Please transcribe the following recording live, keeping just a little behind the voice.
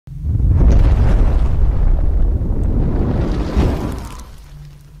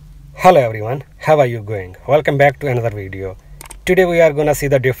Hello everyone, how are you going? Welcome back to another video. Today we are gonna see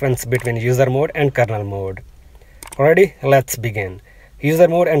the difference between user mode and kernel mode. Ready? Let's begin. User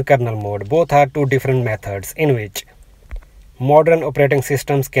mode and kernel mode both are two different methods in which modern operating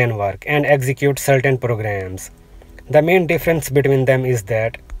systems can work and execute certain programs. The main difference between them is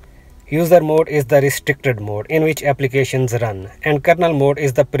that user mode is the restricted mode in which applications run, and kernel mode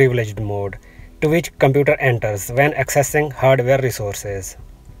is the privileged mode to which computer enters when accessing hardware resources.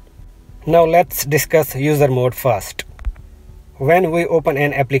 Now let's discuss user mode first. When we open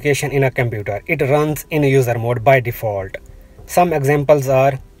an application in a computer, it runs in user mode by default. Some examples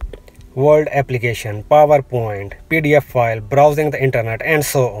are Word application, PowerPoint, PDF file, browsing the internet, and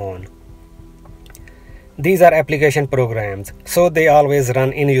so on. These are application programs, so they always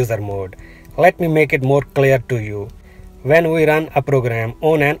run in user mode. Let me make it more clear to you. When we run a program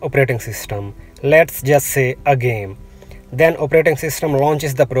on an operating system, let's just say a game, then operating system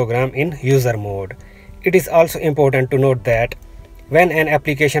launches the program in user mode. It is also important to note that when an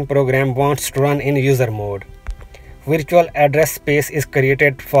application program wants to run in user mode, virtual address space is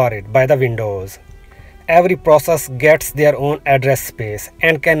created for it by the Windows. Every process gets their own address space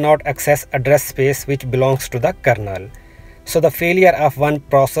and cannot access address space which belongs to the kernel. So the failure of one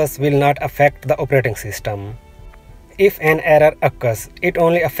process will not affect the operating system. If an error occurs, it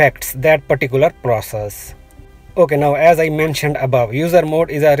only affects that particular process. Okay, now as I mentioned above, user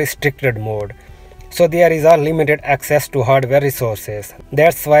mode is a restricted mode. So there is a limited access to hardware resources.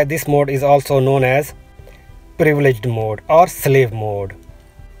 That's why this mode is also known as privileged mode or slave mode.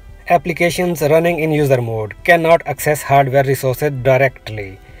 Applications running in user mode cannot access hardware resources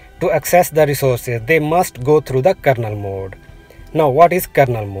directly. To access the resources, they must go through the kernel mode. Now what is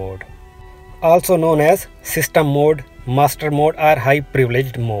kernel mode? Also known as system mode, master mode, or high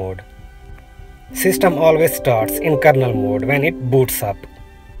privileged mode. System always starts in kernel mode when it boots up.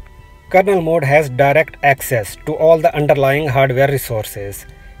 Kernel mode has direct access to all the underlying hardware resources.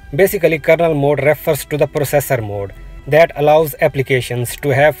 Basically, kernel mode refers to the processor mode that allows applications to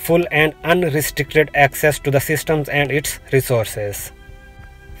have full and unrestricted access to the systems and its resources.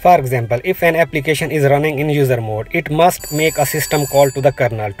 For example, if an application is running in user mode, it must make a system call to the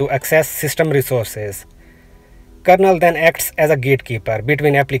kernel to access system resources. Kernel then acts as a gatekeeper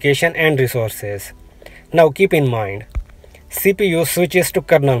between application and resources. Now keep in mind, CPU switches to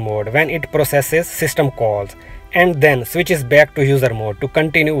kernel mode when it processes system calls and then switches back to user mode to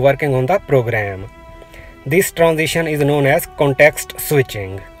continue working on the program. This transition is known as context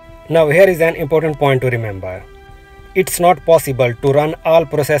switching. Now here is an important point to remember. It's not possible to run all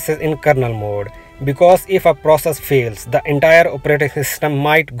processes in kernel mode because if a process fails, the entire operating system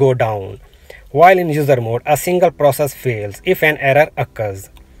might go down. While in user mode, a single process fails if an error occurs.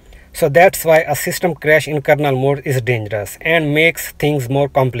 So that's why a system crash in kernel mode is dangerous and makes things more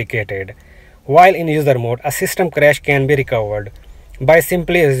complicated. While in user mode, a system crash can be recovered by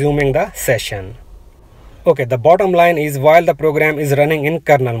simply resuming the session. Okay, the bottom line is while the program is running in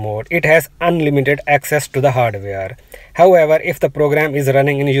kernel mode, it has unlimited access to the hardware. However, if the program is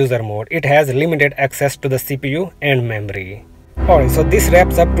running in user mode, it has limited access to the CPU and memory. Alright, so this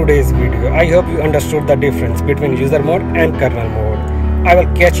wraps up today's video. I hope you understood the difference between user mode and kernel mode. I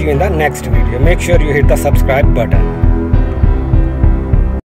will catch you in the next video. Make sure you hit the subscribe button.